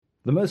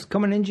The most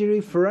common injury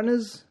for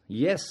runners?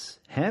 Yes,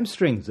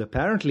 hamstrings,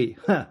 apparently.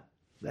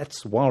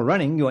 That's while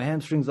running, your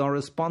hamstrings are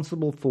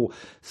responsible for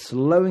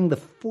slowing the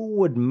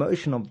forward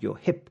motion of your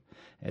hip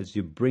as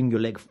you bring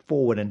your leg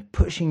forward and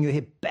pushing your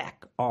hip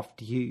back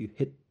after you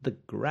hit the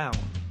ground.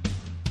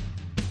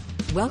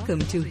 Welcome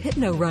to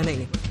Hypno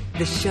Running,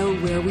 the show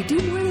where we do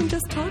more than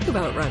just talk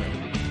about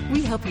running.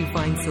 We help you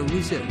find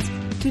solutions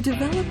to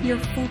develop your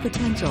full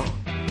potential,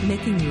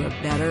 making you a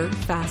better,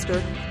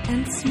 faster,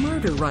 and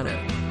smarter runner.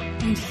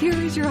 And here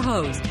is your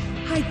host,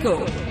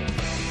 Heiko.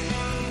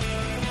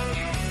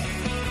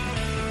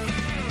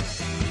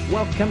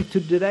 Welcome to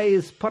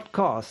today's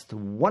podcast.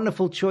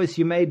 Wonderful choice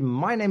you made.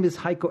 My name is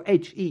Heiko,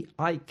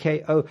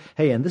 H-E-I-K-O.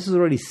 Hey, and this is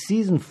already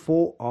season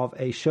 4 of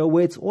a show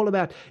where it's all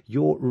about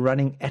your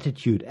running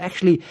attitude.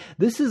 Actually,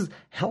 this is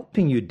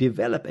helping you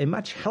develop a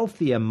much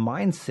healthier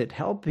mindset,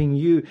 helping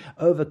you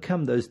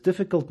overcome those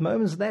difficult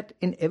moments that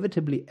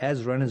inevitably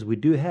as runners we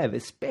do have,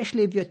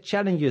 especially if you're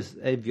challenging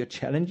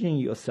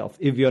yourself.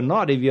 If you're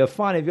not, if you're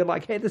fine, if you're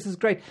like, hey, this is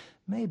great,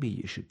 maybe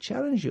you should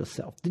challenge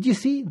yourself. Did you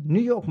see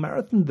New York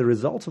Marathon, the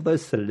results of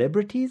those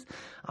celebrities?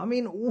 I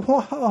mean,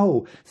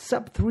 whoa,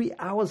 sub 3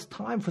 hours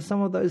time for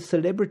some of those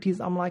celebrities.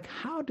 I'm like,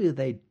 how do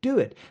they do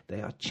it?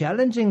 They are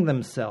challenging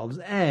themselves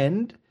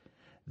and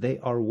they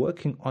are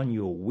working on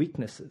your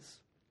weaknesses.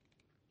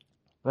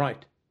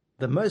 Right.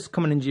 The most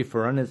common injury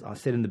for runners, I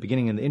said in the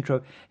beginning in the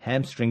intro,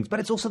 hamstrings,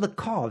 but it's also the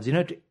calves. You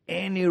know, to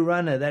any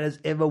runner that has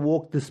ever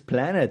walked this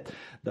planet,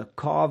 the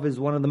calf is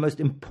one of the most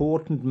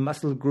important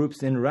muscle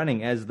groups in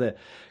running, as the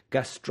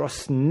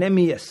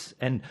gastrocnemius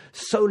and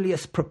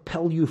soleus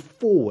propel you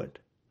forward.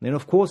 Then,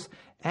 of course,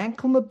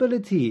 ankle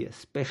mobility,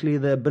 especially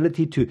the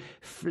ability to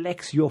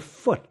flex your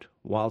foot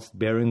whilst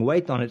bearing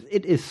weight on it.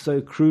 It is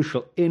so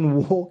crucial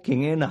in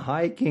walking, in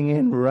hiking,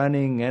 in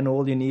running, and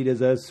all you need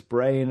is a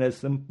sprain, a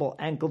simple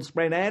ankle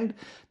sprain, and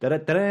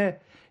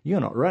you're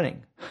not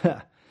running.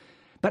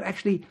 But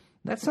actually,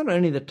 that's not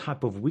only the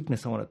type of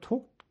weakness I want to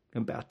talk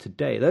about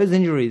today. Those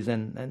injuries,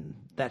 and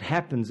that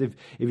happens if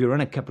you run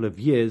a couple of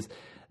years,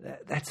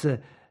 that's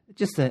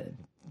just a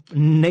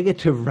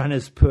negative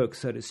runner's perk,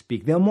 so to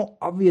speak. There are more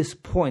obvious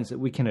points that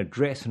we can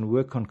address and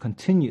work on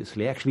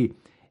continuously, actually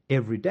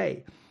every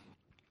day.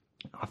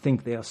 I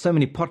think there are so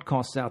many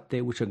podcasts out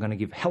there which are going to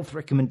give health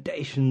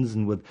recommendations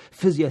and with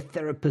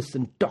physiotherapists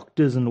and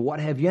doctors and what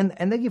have you,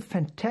 and they give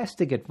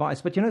fantastic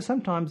advice. But you know,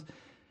 sometimes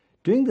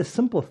doing the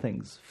simple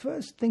things,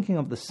 first thinking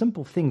of the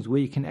simple things where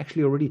you can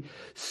actually already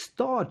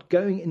start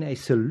going in a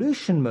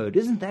solution mode,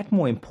 isn't that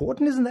more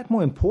important? Isn't that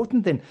more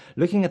important than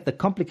looking at the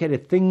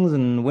complicated things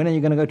and when are you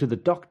going to go to the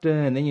doctor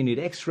and then you need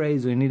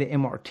x-rays or you need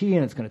an MRT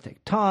and it's going to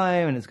take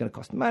time and it's going to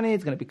cost money,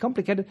 it's going to be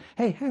complicated.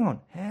 Hey, hang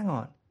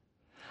on.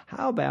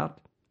 How about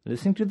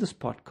listening to this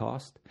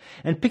podcast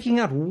and picking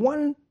out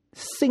one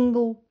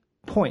single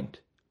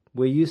point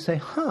where you say,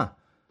 I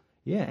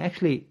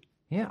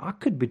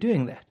could be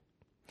doing that.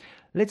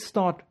 Let's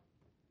start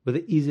with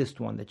the easiest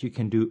one that you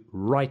can do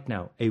right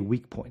now, a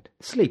weak point: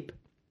 sleep.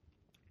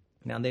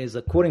 Now, there's,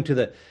 according to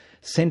the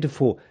Center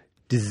for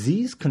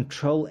Disease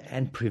Control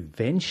and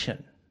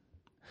Prevention,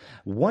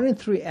 1 in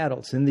 3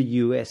 adults in the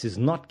US is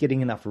not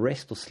getting enough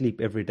rest or sleep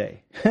every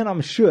day. And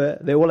I'm sure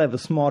they all have a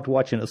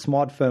smartwatch and a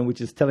smartphone which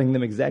is telling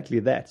them exactly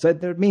that. So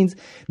that means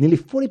nearly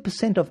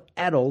 40% of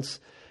adults,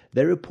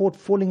 they report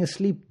falling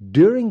asleep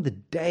during the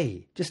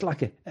day, just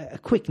like a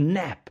quick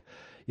nap,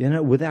 you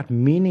know, without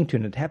meaning to.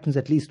 And it happens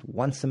at least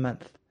once a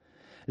month.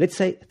 Let's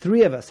say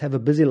 3 of us have a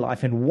busy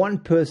life and 1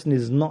 person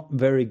is not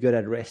very good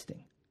at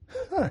resting.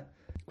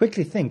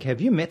 Quickly think,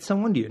 have you met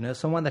someone, do you know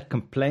someone that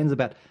complains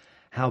about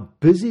how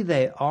busy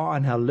they are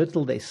and how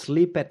little they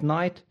sleep at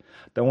night?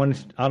 I don't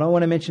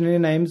want to mention any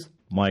names.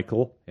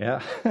 Michael,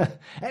 yeah.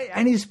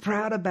 And he's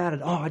proud about it.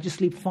 Oh, I just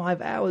sleep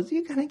 5 hours.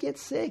 You're going to get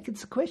sick.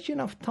 It's a question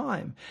of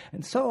time.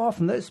 And so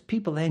often those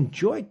people, they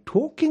enjoy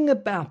talking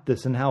about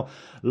this and how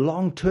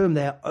long-term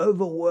they're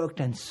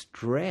overworked and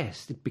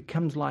stressed. It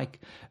becomes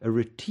like a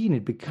routine.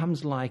 It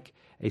becomes like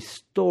a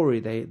story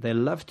they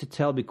love to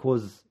tell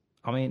because,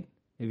 I mean,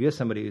 if you're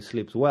somebody who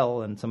sleeps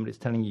well and somebody's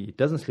telling you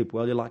doesn't sleep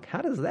well, you're like,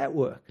 how does that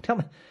work?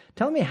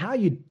 Tell me how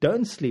you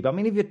don't sleep. I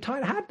mean, if you're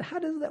tired, how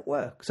does that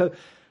work? So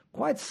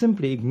quite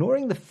simply,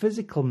 ignoring the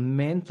physical,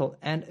 mental,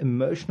 and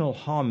emotional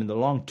harm in the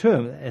long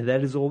term, and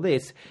that is all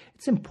this,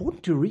 it's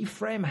important to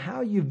reframe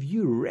how you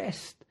view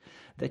rest,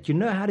 that you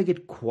know how to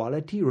get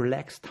quality,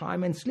 relaxed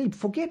time and sleep.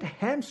 Forget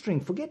hamstring,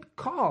 forget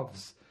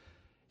calves.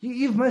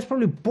 You've most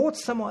probably bought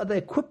some other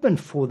equipment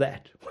for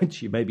that,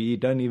 which maybe you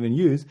don't even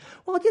use.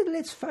 Well,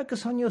 let's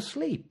focus on your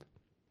sleep.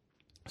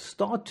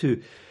 Start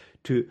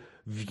to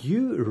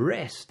view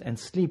rest and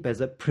sleep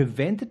as a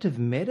preventative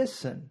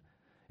medicine.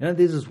 You know,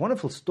 there's this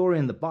wonderful story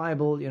in the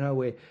Bible, you know,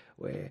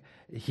 where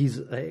he's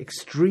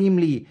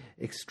extremely,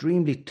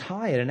 extremely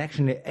tired, and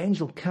actually the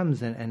angel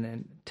comes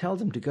and tells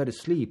him to go to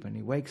sleep, and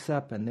he wakes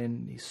up, and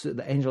then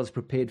the angel has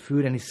prepared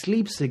food, and he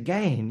sleeps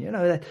again. You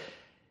know, that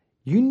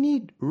you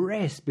need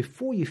rest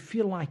before you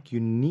feel like you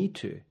need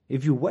to.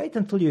 If you wait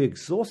until you're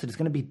exhausted, it's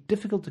going to be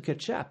difficult to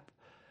catch up.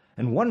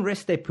 And 1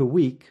 rest day per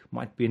week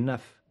might be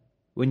enough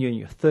when you're in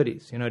your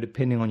 30s,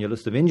 depending on your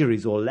list of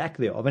injuries or lack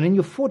thereof. And in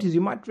your 40s,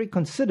 you might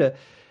reconsider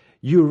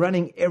you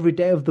running every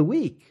day of the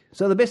week.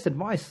 So the best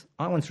advice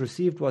I once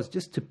received was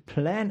just to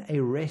plan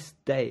a rest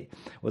day.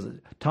 It was a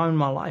time in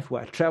my life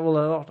where I traveled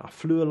a lot, I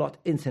flew a lot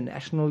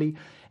internationally,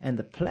 and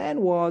the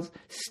plan was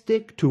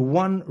stick to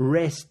one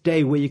rest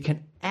day where you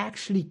can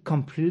actually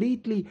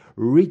completely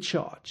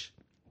recharge.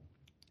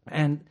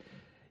 And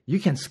you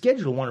can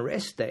schedule one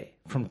rest day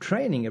from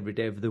training every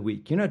day of the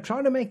week.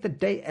 Try to make the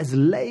day as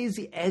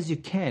lazy as you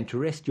can to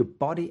rest your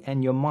body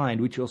and your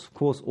mind, which of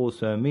course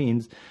also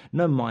means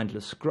no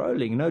mindless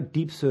scrolling, no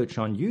deep search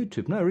on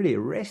YouTube, no, really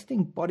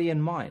resting body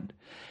and mind.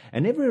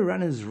 And every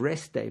runner's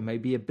rest day may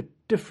be a bit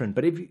different,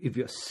 but if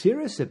you're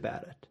serious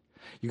about it,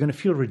 you're going to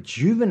feel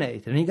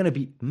rejuvenated and you're going to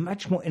be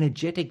much more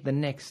energetic the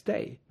next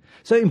day.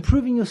 So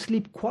improving your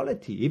sleep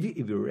quality, if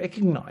you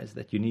recognize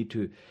that you need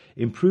to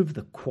improve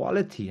the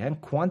quality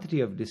and quantity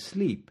of the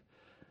sleep,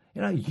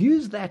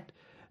 use that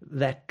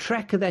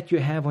tracker that you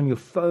have on your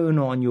phone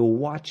or on your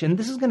watch, and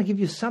this is going to give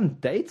you some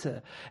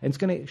data, and it's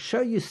going to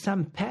show you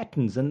some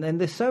patterns, and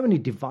there's so many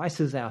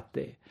devices out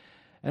there.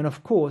 And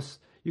of course,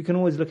 you can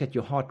always look at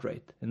your heart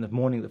rate. In the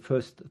morning, the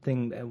first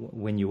thing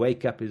when you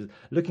wake up is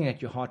looking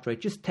at your heart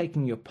rate, just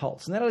taking your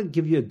pulse, and that'll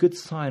give you a good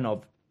sign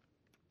of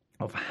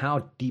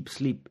how deep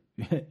sleep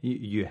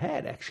you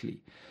had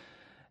actually.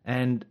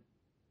 And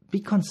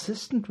be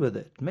consistent with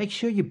it. Make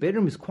sure your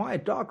bedroom is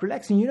quiet, dark,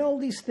 relaxing. All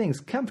these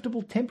things.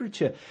 Comfortable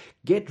temperature.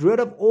 Get rid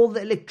of all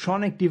the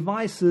electronic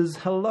devices.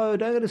 Hello,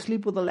 don't go to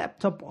sleep with a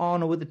laptop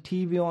on or with a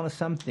TV on or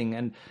something.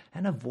 And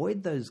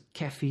avoid those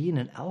caffeine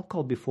and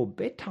alcohol before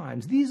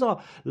bedtimes. These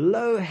are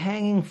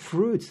low-hanging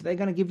fruits. They're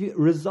going to give you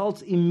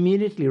results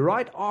immediately.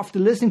 Right after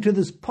listening to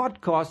this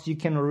podcast, you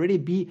can already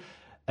be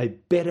a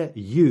better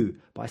you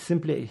by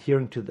simply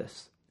adhering to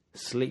this.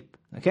 Sleep.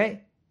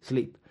 Okay?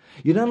 Sleep.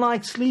 You don't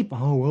like sleep?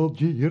 Oh, well,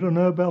 gee, you don't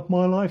know about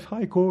my life,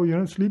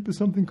 Heiko. Sleep is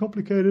something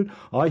complicated.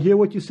 I hear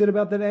what you said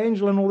about that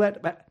angel and all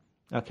that. But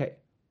okay,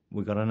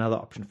 we've got another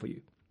option for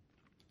you.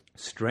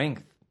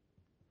 Strength.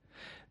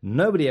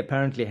 Nobody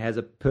apparently has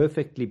a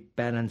perfectly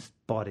balanced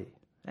body.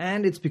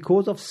 And it's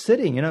because of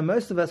sitting.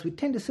 Most of us, we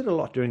tend to sit a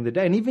lot during the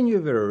day. And even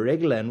if you're a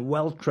regular and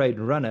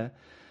well-trained runner,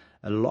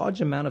 a large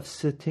amount of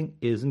sitting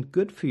isn't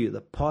good for you.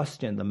 The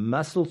posture and the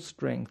muscle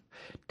strength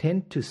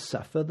tend to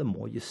suffer the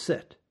more you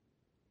sit.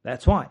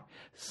 That's why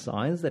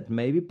signs that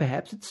maybe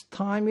perhaps it's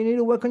time you need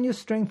to work on your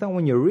strength are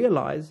when you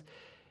realize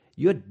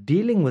you're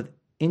dealing with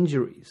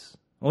injuries.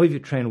 Or if you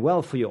train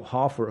well for your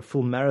half or a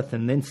full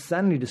marathon, then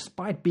suddenly,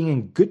 despite being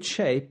in good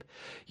shape,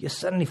 you're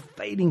suddenly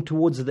fading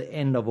towards the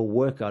end of a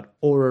workout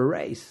or a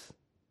race.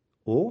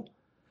 Or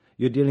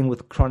you're dealing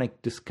with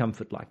chronic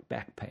discomfort like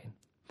back pain.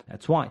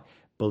 That's why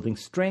building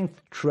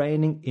strength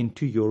training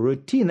into your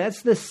routine.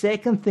 That's the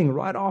second thing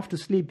right after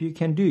sleep you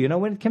can do.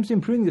 When it comes to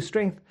improving your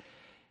strength,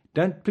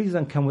 please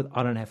don't come with,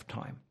 I don't have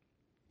time.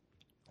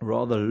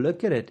 Rather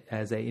look at it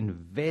as an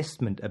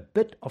investment, a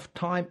bit of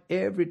time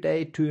every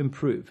day to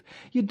improve.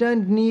 You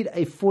don't need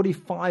a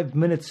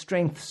 45-minute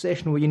strength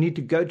session where you need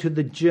to go to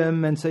the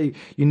gym and say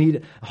you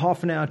need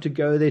half an hour to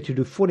go there to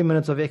do 40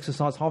 minutes of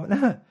exercise.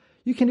 No,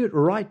 you can do it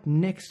right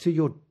next to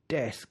your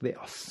desk. There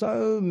are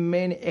so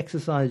many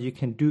exercises you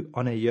can do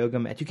on a yoga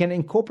mat. You can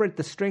incorporate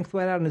the strength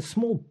workout in a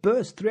small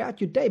burst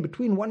throughout your day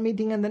between one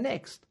meeting and the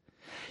next.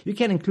 You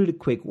can include a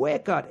quick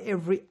workout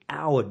every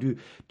hour.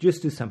 Do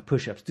some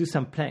push-ups, do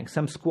some planks,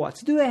 some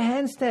squats, do a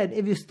handstand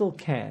if you still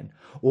can.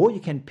 Or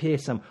you can pair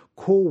some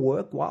core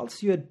work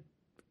whilst you're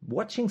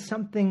watching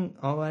something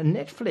on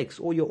Netflix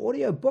or your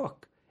audio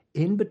book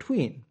in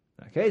between.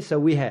 Okay, so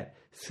we had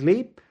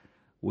sleep,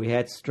 we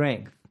had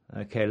strength.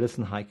 Okay,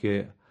 listen,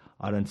 Heiko,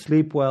 I don't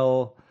sleep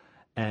well,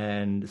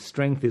 and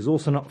strength is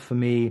also not for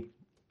me.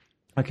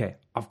 Okay,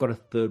 I've got a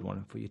third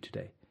one for you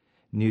today.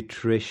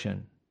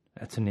 Nutrition.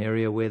 That's an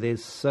area where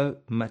there's so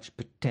much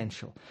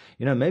potential.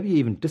 Maybe you're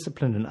even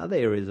disciplined in other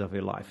areas of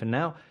your life. And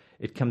now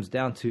it comes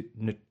down to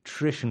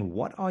nutrition.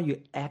 What are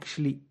you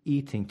actually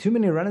eating? Too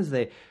many runners,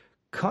 they're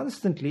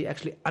constantly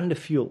actually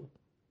underfuel.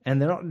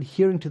 And they're not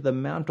adhering to the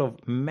amount of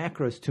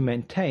macros to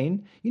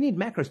maintain. You need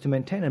macros to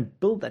maintain and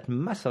build that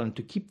muscle and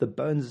to keep the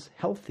bones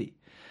healthy.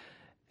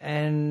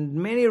 And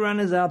many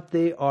runners out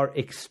there are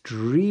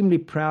extremely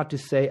proud to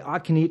say, I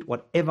can eat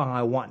whatever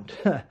I want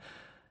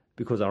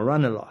because I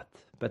run a lot.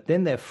 But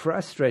then they're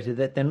frustrated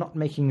that they're not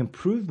making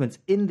improvements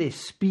in their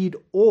speed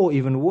or,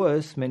 even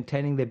worse,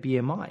 maintaining their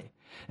BMI.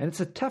 And it's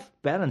a tough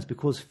balance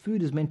because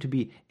food is meant to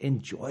be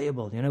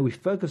enjoyable. We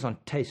focus on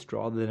taste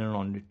rather than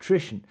on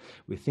nutrition.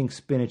 We think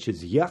spinach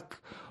is yuck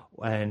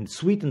and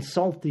sweet and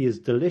salty is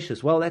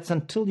delicious. Well, that's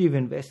until you've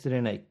invested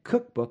in a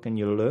cookbook and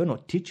you learn or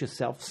teach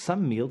yourself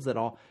some meals that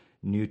are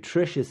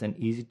nutritious and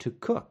easy to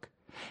cook.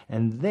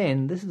 And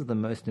then, this is the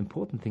most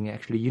important thing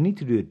actually, you need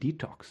to do a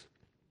detox.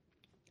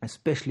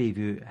 Especially if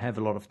you have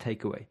a lot of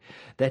takeaway.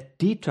 That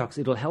detox,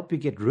 it'll help you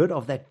get rid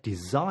of that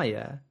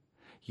desire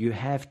you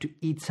have to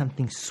eat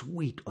something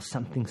sweet or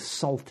something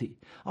salty.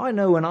 I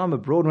know when I'm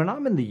abroad, when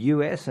I'm in the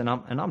US and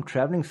I'm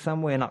traveling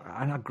somewhere and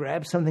I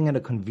grab something at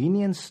a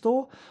convenience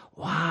store,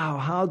 wow,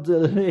 how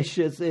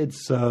delicious.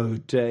 It's so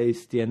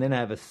tasty. And then I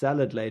have a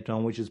salad later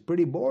on, which is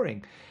pretty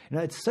boring.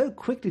 It's so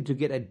quickly to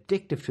get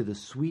addictive to the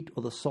sweet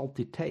or the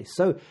salty taste.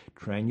 So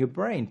train your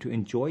brain to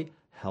enjoy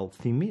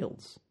healthy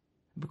meals.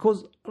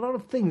 Because a lot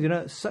of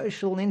things,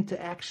 social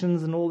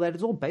interactions and all that,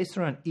 it's all based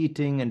around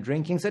eating and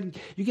drinking. So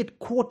you get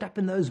caught up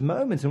in those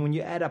moments. And when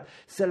you add up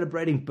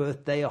celebrating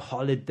birthday or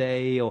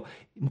holiday or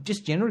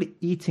just generally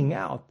eating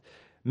out,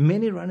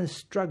 many runners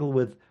struggle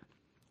with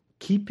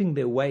keeping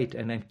their weight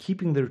and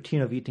keeping the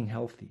routine of eating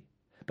healthy.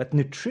 But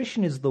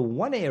nutrition is the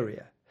one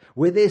area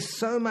where there's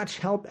so much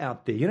help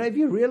out there. If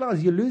you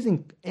realize you're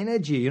losing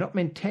energy, you're not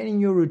maintaining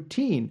your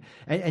routine,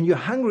 and you're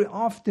hungry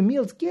after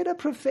meals, get a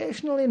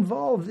professional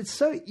involved. It's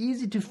so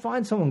easy to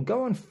find someone.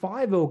 Go on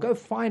Fiverr or go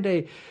find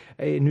a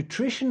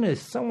nutritionist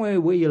somewhere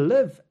where you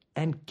live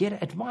and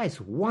get advice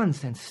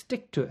once and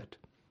stick to it.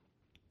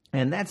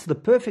 And that's the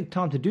perfect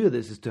time to do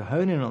this, is to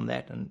hone in on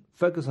that and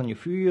focus on your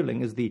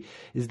fueling is the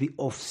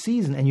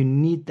off-season, and you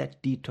need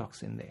that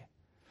detox in there.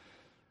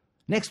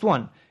 Next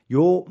one,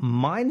 your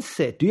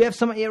mindset. Do you have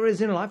some areas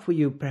in life where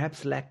you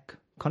perhaps lack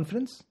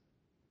confidence?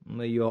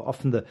 Where you're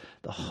often the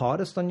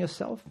hardest on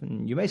yourself?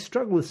 And you may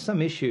struggle with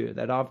some issue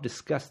that I've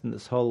discussed in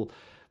this whole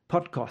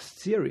podcast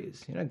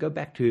series. Go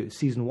back to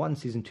season 1,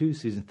 season 2,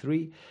 season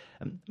 3.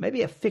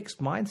 Maybe a fixed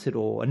mindset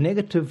or a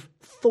negative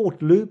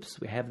thought loops.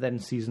 We have that in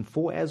season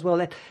 4 as well,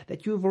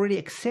 that you've already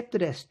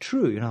accepted as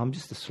true. I'm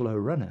just a slow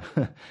runner.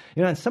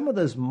 And some of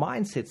those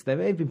mindsets, they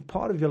may have been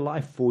part of your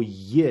life for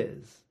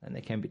years, and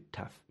they can be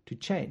tough to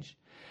change.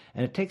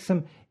 And it takes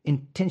some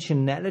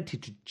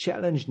intentionality to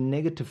challenge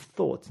negative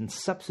thoughts and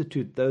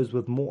substitute those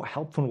with more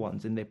helpful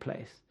ones in their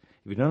place.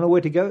 If you don't know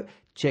where to go,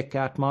 check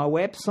out my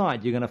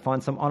website. You're going to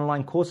find some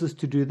online courses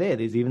to do there.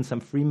 There's even some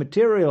free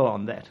material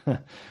on that.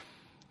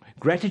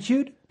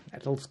 Gratitude,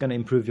 that's also going to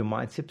improve your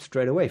mindset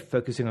straight away.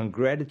 Focusing on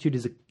gratitude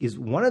is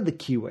one of the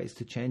key ways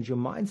to change your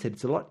mindset.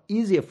 It's a lot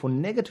easier for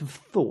negative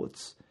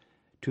thoughts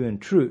to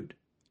intrude.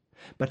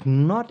 But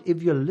not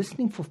if you're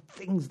listening for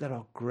things that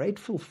are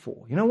grateful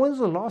for. When was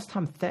the last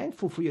time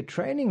thankful for your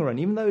training run,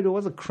 even though it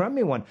was a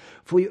crummy one,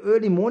 for your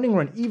early morning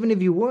run, even if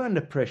you were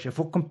under pressure,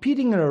 for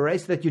competing in a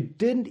race that you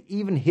didn't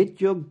even hit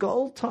your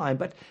goal time,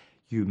 but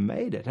you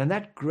made it. And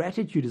that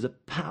gratitude is a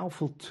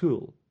powerful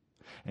tool.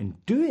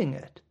 And doing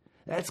it,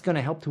 that's going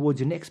to help towards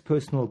your next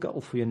personal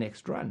goal for your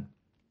next run.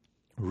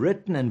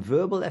 Written and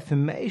verbal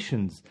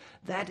affirmations,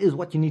 that is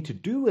what you need to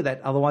do with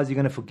that. Otherwise, you're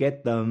going to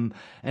forget them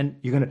and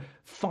you're going to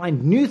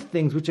find new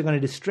things which are going to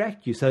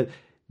distract you. So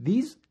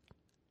these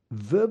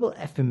verbal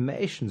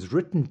affirmations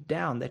written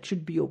down, that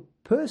should be your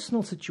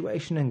personal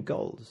situation and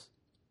goals.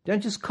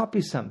 Don't just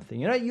copy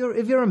something. If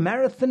you're a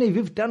marathoner, if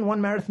you've done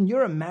one marathon,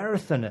 you're a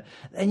marathoner.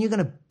 And you're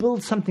going to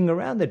build something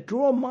around that.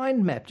 Draw a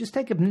mind map. Just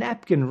take a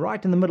napkin,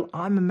 write in the middle,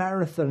 I'm a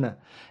marathoner.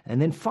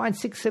 And then find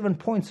 6-7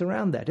 points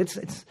around that.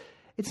 It's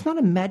not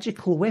a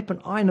magical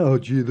weapon. I know,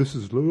 this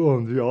is low.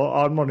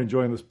 I'm not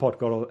enjoying this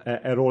podcast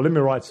at all. Let me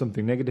write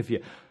something negative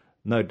here.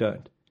 No,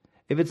 don't.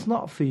 If it's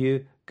not for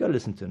you, go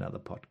listen to another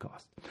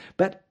podcast.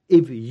 But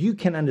if you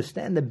can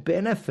understand the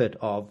benefit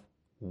of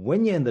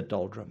when you're in the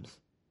doldrums,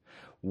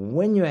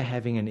 when you're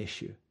having an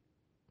issue,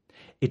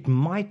 it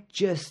might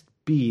just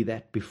be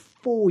that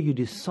before you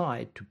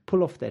decide to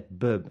pull off that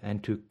bib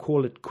and to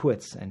call it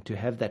quits and to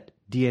have that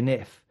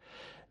DNF,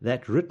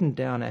 that written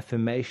down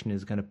affirmation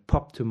is going to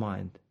pop to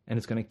mind. And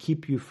it's going to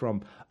keep you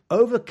from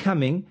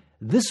overcoming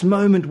this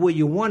moment where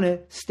you want to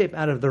step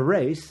out of the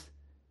race,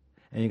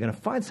 and you're going to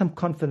find some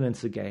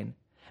confidence again,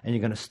 and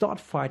you're going to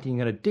start fighting,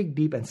 you're going to dig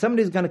deep, and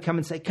somebody's going to come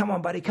and say, come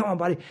on, buddy,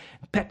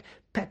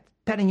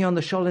 patting you on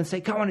the shoulder and say,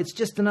 come on, it's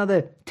just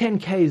another 10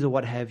 Ks or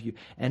what have you.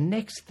 And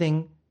next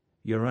thing,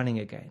 you're running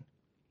again.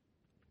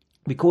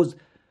 Because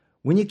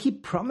when you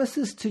keep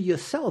promises to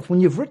yourself,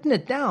 when you've written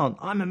it down,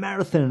 I'm a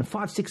marathoner, and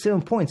 5, 6,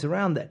 7 points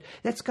around that,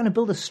 that's going to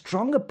build a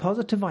stronger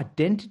positive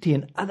identity.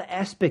 And other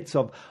aspects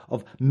of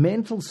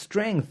mental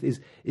strength is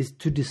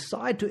to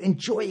decide to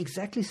enjoy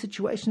exactly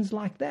situations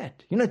like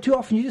that. Too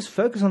often you just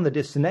focus on the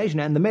destination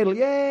and the medal.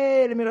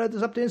 Yay, let me load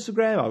this up to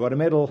Instagram. I got a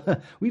medal.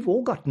 We've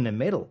all gotten a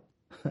medal.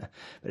 But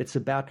it's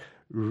about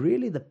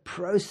really the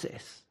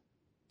process.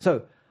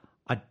 So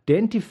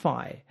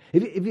identify.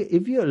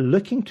 If you're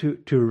looking to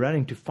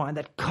running to find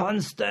that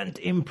constant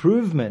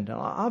improvement,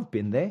 I've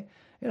been there.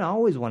 I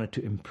always wanted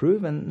to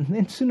improve, and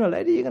then sooner or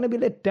later you're going to be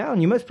let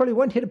down. You most probably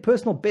won't hit a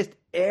personal best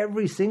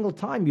every single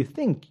time you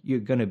think you're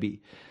going to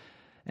be.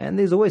 And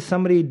there's always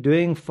somebody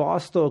doing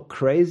faster or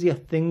crazier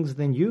things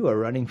than you are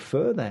running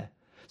further.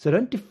 So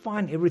don't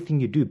define everything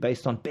you do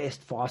based on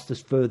best,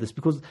 fastest, furthest,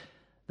 because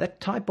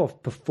that type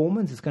of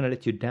performance is going to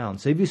let you down.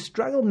 So if you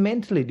struggle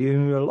mentally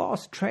during your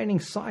last training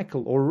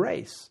cycle or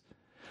race,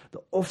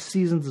 the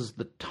off-seasons is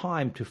the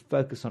time to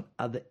focus on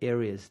other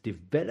areas,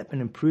 develop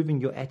and improving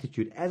your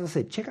attitude. As I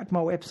said, check out my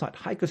website,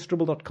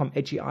 heikostribble.com,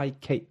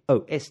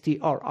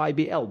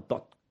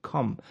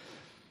 HEIKOSTRIBL.com.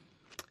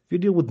 If you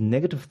deal with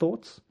negative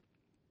thoughts,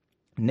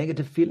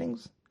 negative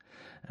feelings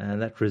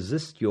that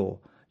resist your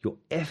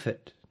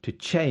effort to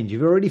change. If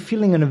you're already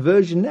feeling an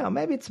aversion now,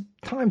 maybe it's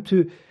time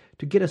to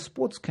get a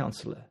sports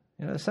counselor,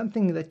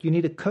 something that you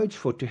need a coach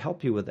for to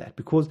help you with that,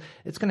 because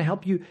it's going to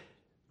help you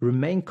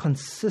remain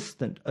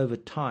consistent over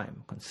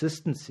time.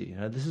 Consistency,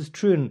 this is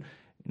true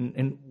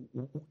in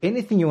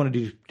anything you want to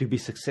do to be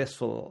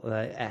successful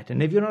at.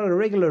 And if you're not a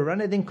regular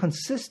runner, then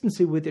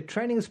consistency with your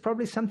training is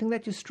probably something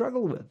that you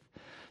struggle with.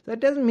 That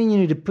doesn't mean you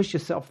need to push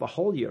yourself the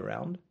whole year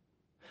round,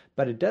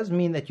 but it does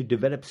mean that you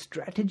develop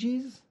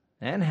strategies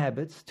and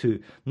habits to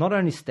not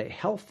only stay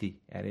healthy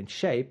and in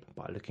shape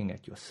by looking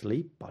at your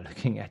sleep, by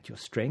looking at your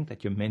strength,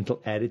 at your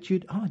mental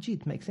attitude. Oh, gee,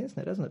 it makes sense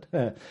now, doesn't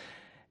it?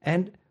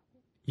 And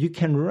you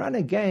can run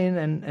again,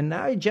 and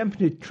now you jump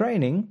into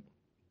training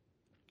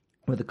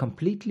with a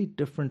completely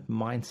different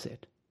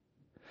mindset.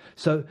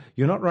 So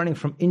you're not running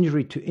from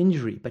injury to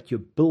injury, but you're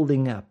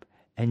building up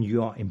and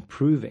you are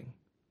improving.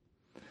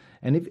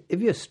 And if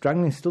you're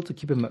struggling still to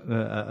keep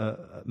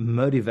a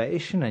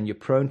motivation and you're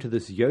prone to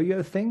this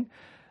yo-yo thing,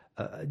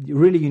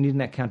 really you need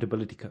an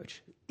accountability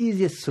coach.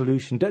 Easiest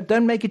solution.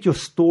 Don't make it your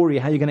story,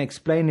 how you're going to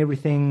explain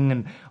everything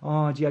and,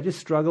 oh, gee, I just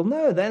struggle.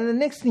 No, then the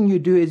next thing you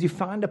do is you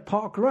find a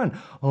park run.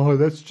 Oh,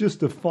 that's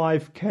just a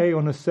 5K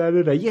on a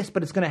Saturday. Yes,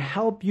 but it's going to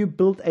help you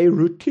build a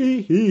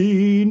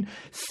routine.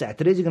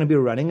 Saturdays you're going to be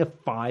running a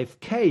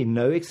 5K.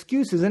 No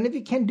excuses. And if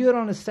you can do it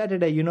on a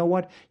Saturday, you know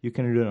what? You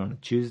can do it on a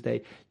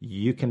Tuesday.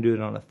 You can do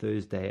it on a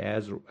Thursday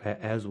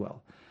as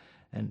well.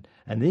 And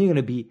then you're going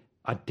to be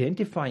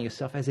identifying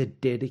yourself as a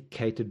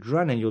dedicated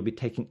runner, and you'll be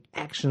taking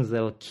actions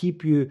that will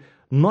keep you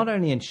not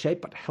only in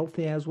shape but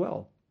healthy as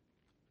well.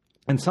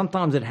 And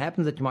sometimes it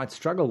happens that you might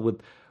struggle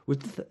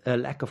with a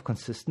lack of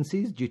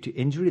consistencies due to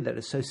injury that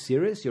is so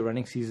serious, your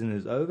running season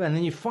is over, and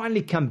then you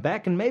finally come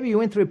back and maybe you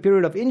went through a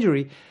period of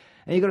injury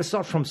and you've got to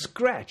start from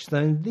scratch. So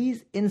in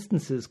these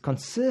instances,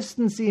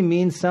 consistency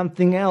means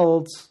something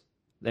else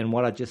than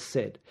what I just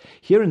said.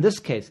 Here in this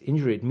case,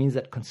 injury, it means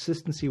that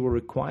consistency will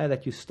require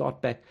that you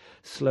start back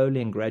slowly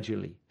and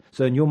gradually.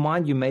 So in your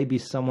mind, you may be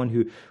someone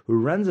who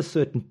runs a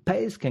certain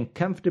pace, can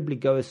comfortably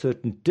go a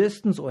certain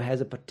distance, or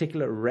has a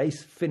particular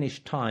race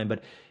finish time.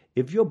 But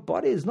if your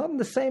body is not in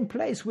the same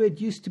place where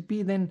it used to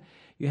be, then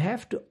you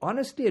have to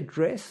honestly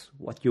address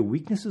what your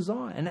weaknesses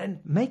are and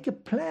make a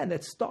plan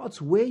that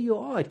starts where you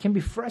are. It can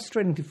be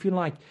frustrating to feel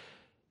like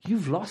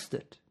you've lost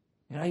it.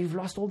 You've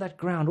lost all that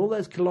ground, all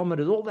those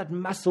kilometers, all that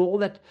muscle, all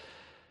that.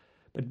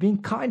 But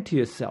being kind to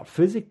yourself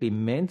physically,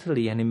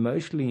 mentally, and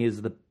emotionally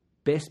is the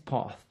best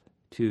path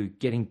to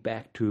getting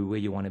back to where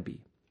you want to be.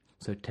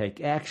 So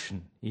take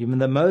action. Even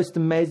the most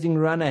amazing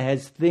runner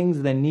has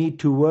things they need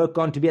to work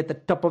on to be at the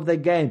top of their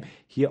game.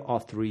 Here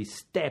are 3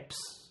 steps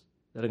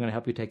that are going to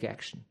help you take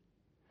action.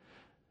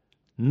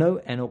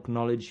 Know and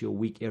acknowledge your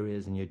weak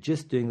areas, and you're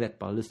just doing that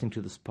by listening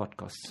to this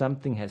podcast.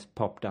 Something has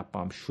popped up,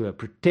 I'm sure.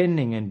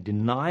 Pretending and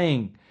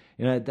denying,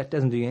 that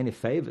doesn't do you any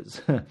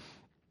favors.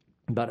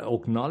 But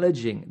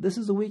acknowledging, this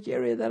is a weak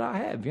area that I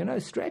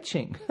have,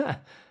 stretching. And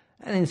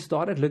then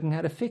started looking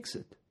how to fix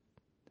it.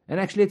 And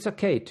actually it's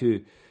okay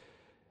to,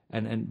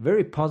 and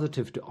very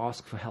positive to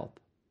ask for help.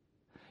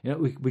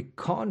 We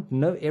can't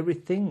know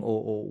everything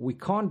or we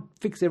can't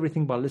fix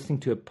everything by listening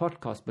to a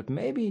podcast, but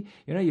maybe,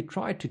 you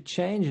try to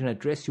change and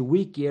address your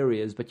weak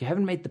areas, but you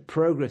haven't made the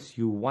progress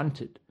you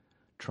wanted.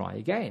 Try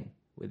again.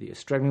 Whether you're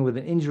struggling with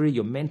an injury,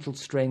 your mental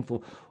strength,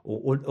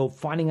 or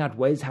finding out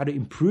ways how to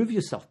improve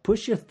yourself,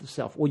 push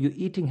yourself, or your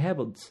eating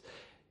habits.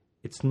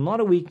 It's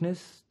not a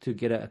weakness to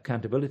get an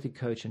accountability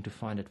coach and to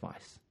find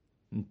advice.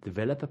 And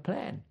develop a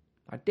plan.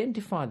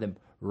 Identify them.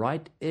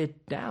 Write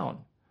it down.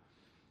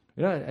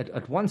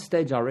 At one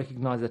stage I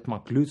recognized that my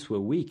glutes were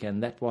weak,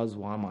 and that was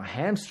why my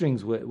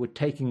hamstrings were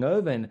taking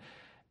over and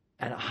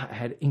I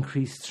had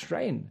increased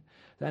strain.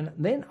 And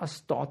then I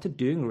started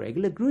doing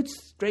regular glute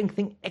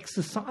strengthening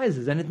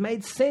exercises, and it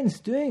made sense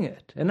doing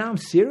it. And now I'm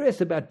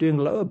serious about doing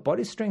lower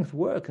body strength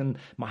work, and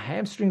my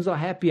hamstrings are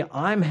happier,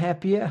 I'm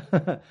happier.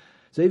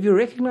 So if you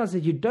recognize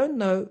that you don't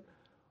know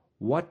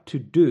what to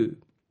do,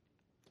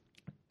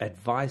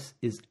 advice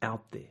is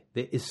out there.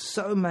 There is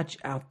so much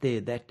out there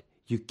that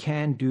you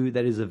can do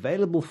that is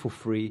available for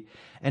free,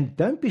 and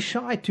don't be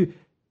shy to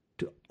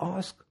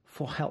ask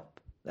for help.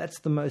 That's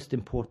the most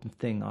important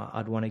thing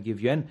I'd want to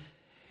give you. And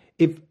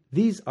if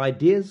these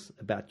ideas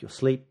about your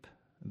sleep,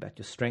 about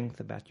your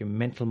strength, about your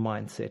mental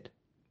mindset,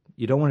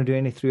 you don't want to do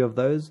any 3 of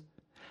those,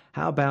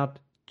 how about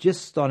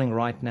just starting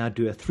right now,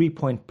 do a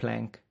 3-point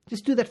plank.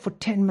 Just do that for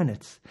 10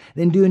 minutes.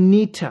 Then do a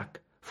knee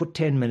tuck for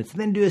 10 minutes.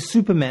 Then do a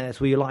Superman,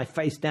 that's where you lie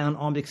face down,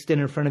 arms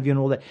extended in front of you and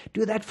all that.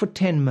 Do that for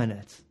 10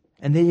 minutes.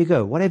 And there you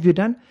go. What have you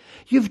done?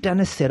 You've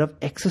done a set of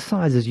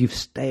exercises. You've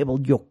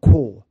stabled your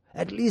core.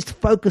 At least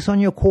focus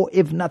on your core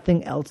if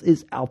nothing else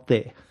is out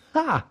there.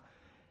 Ha!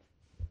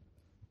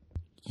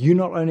 You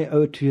not only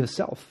owe it to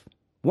yourself.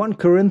 1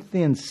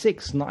 Corinthians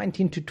 6,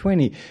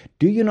 19-20.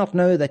 Do you not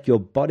know that your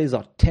bodies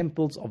are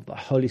temples of the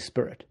Holy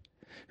Spirit,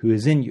 who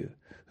is in you,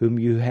 whom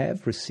you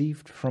have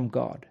received from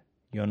God?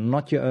 You are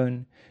not your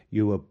own.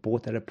 You were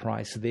bought at a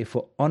price.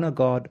 Therefore, honor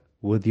God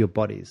with your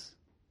bodies.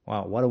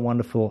 Wow, what a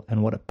wonderful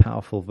and what a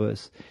powerful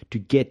verse to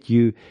get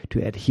you to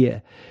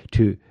adhere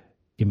to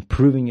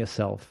improving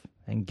yourself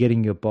and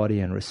getting your body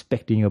and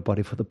respecting your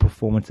body for the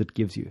performance it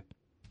gives you.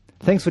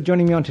 Thanks for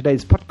joining me on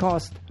today's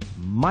podcast.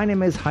 My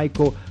name is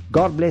Heiko.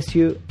 God bless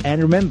you.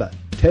 And remember,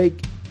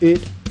 take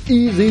it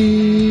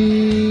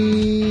easy.